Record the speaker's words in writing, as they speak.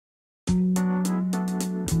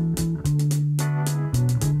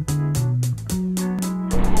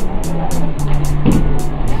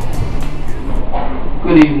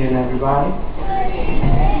everybody.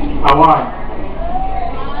 How are you?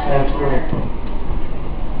 That's great.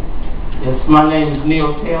 Yes, my name is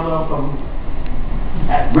Neal Taylor from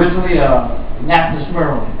originally Annapolis,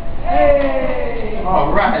 Maryland. Hey!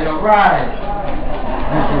 All right. All right.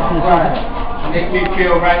 Make me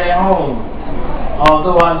feel right at home.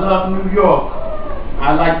 Although I love New York,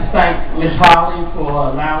 I'd like to thank Miss Holly for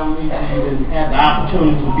allowing me to even have the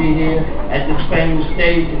opportunity to be here at this famous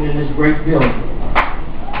stage and in this great building.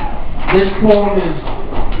 This poem is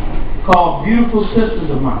called Beautiful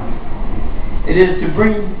Sisters of Mine. It is to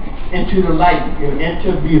bring into the light your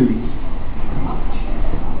inner beauty.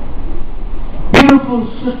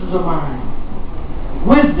 Beautiful sisters of mine,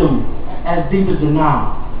 wisdom as deep as the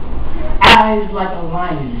Nile, eyes like a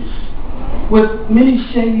lioness, with many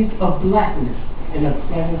shades of blackness in a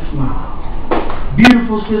pleasant smile.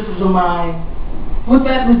 Beautiful sisters of mine, with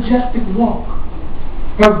that majestic walk.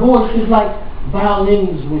 Her voice is like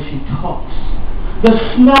violins when she talks. The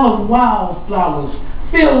smell of wildflowers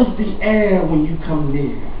fills the air when you come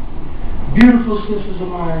near. Beautiful sisters of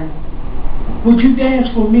mine, would you dance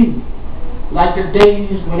for me like the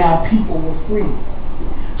days when our people were free?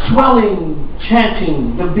 Swelling,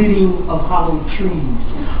 chanting the beating of hollow trees,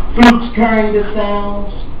 flutes carrying the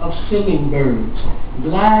sounds of singing birds,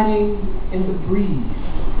 gliding in the breeze.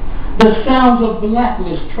 The sounds of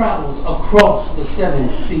blackness travels across the seven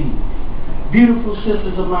seas. Beautiful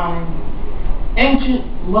sisters of mine, ancient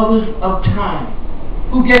mothers of time,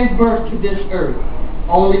 who gave birth to this earth.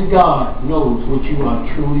 Only God knows what you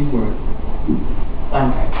are truly worth.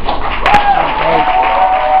 Thank you.